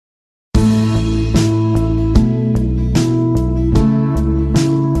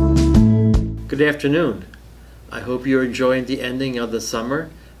Good afternoon. I hope you're enjoying the ending of the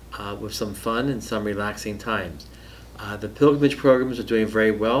summer with some fun and some relaxing times. The pilgrimage programs are doing very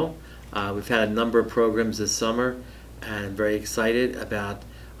well. We've had a number of programs this summer and I'm very excited about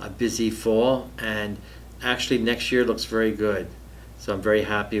a busy fall, and actually next year looks very good. So I'm very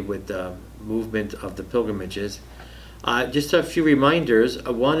happy with the movement of the pilgrimages. Just a few reminders.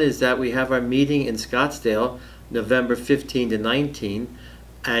 One is that we have our meeting in Scottsdale November 15 to 19.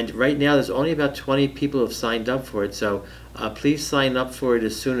 And right now there's only about 20 people who have signed up for it, so please sign up for it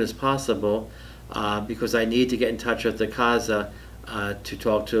as soon as possible because I need to get in touch with the Casa to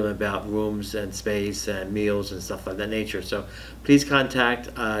talk to them about rooms and space and meals and stuff of that nature. So please contact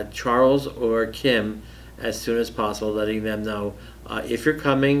Charles or Kim as soon as possible, letting them know if you're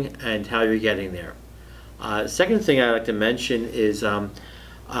coming and how you're getting there. Second thing I'd like to mention is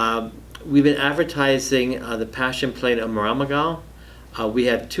we've been advertising the Passion Play of Maramagal. We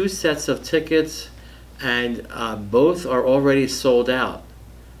have 2 sets of tickets, and both are already sold out.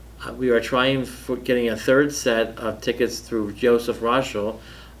 We are trying for getting a 3rd set of tickets through Joseph Rochel,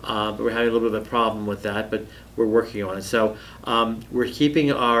 but we're having a little bit of a problem with that, but we're working on it. So we're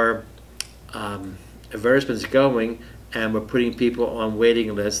keeping our advertisements going, and we're putting people on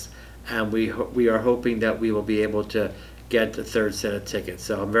waiting lists, and we are hoping that we will be able to get the 3rd set of tickets.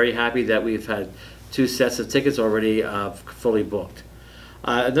 So I'm very happy that we've had 2 sets of tickets already fully booked.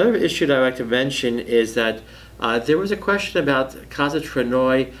 Another issue that I'd like to mention is that there was a question about Casa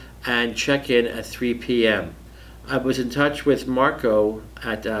Trenoy and check-in at 3 p.m. I was in touch with Marco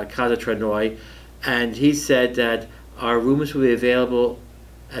at Casa Trenoy, and he said that our rooms will be available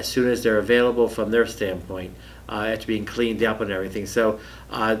as soon as they're available from their standpoint, after being cleaned up and everything. So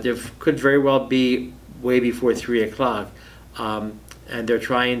there could very well be way before 3 o'clock, and they're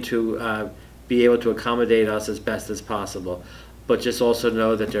trying to be able to accommodate us as best as possible. But just also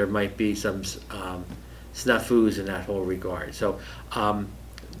know that there might be some snafus in that whole regard. So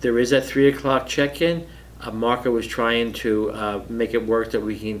there is a 3 o'clock check-in. Marco was trying to make it work that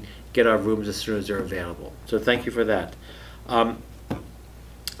we can get our rooms as soon as they're available. So thank you for that.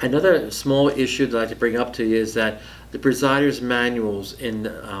 Another small issue that I'd like to bring up to you is that the presiders' manuals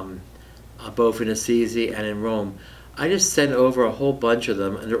in both in Assisi and in Rome, I just sent over a whole bunch of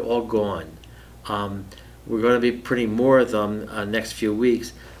them and they're all gone. We're going to be printing more of them next few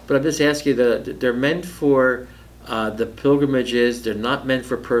weeks, but I'm just asking you that they're meant for the pilgrimages. They're not meant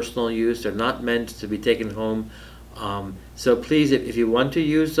for personal use. They're not meant to be taken home. So please, if you want to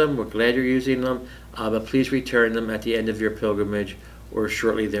use them, we're glad you're using them, but please return them at the end of your pilgrimage or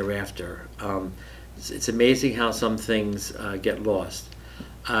shortly thereafter. It's amazing how some things get lost.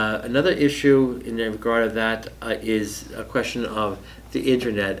 Another issue in regard to that is a question of the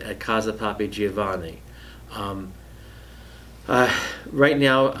internet at Casa Papi Giovanni. Right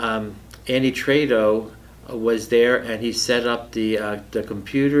now, Andy Trado was there, and he set up the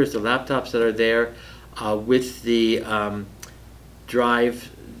computers, the laptops that are there, with the drive,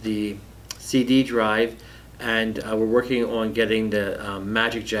 the CD drive, and we're working on getting the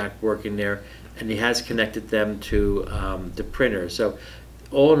Magic Jack working there, and he has connected them to the printer. So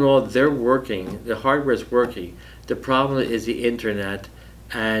all in all, they're working. The hardware is working. The problem is the internet,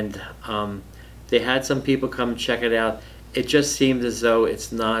 and they had some people come check it out. It just seems as though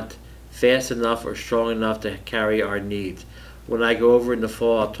it's not fast enough or strong enough to carry our needs. When I go over in the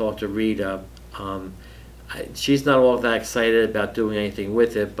fall, I'll talk to Rita. She's not all that excited about doing anything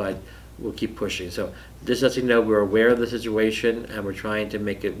with it, but we'll keep pushing. So just lets you know we're aware of the situation, and we're trying to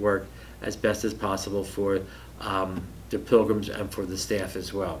make it work as best as possible for the pilgrims and for the staff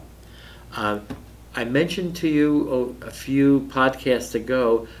as well. I mentioned to you a few podcasts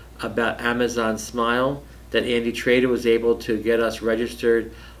ago about Amazon Smile, that Andy Trader was able to get us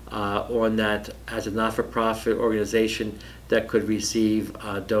registered on that as a not-for-profit organization that could receive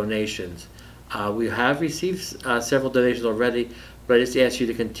donations. We have received several donations already, but I just ask you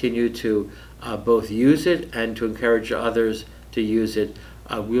to continue to both use it and to encourage others to use it.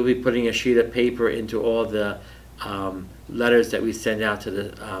 We'll be putting a sheet of paper into all the letters that we send out to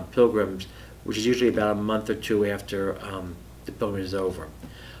the pilgrims, which is usually about a month or 2 after the pilgrimage is over.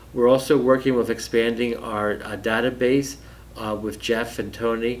 We're also working with expanding our database with Jeff and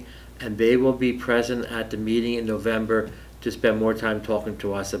Tony, and they will be present at the meeting in November to spend more time talking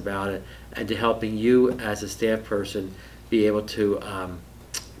to us about it and to helping you as a staff person be able to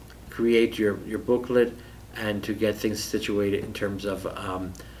create your booklet and to get things situated in terms of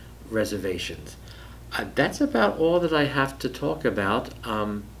reservations. That's about all that I have to talk about.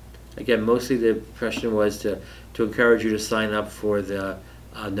 Again, mostly the question was to encourage you to sign up for the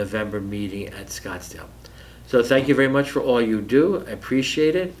November meeting at Scottsdale. So thank you very much for all you do. I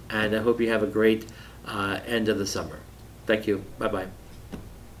appreciate it, and I hope you have a great end of the summer. Thank you. Bye-bye.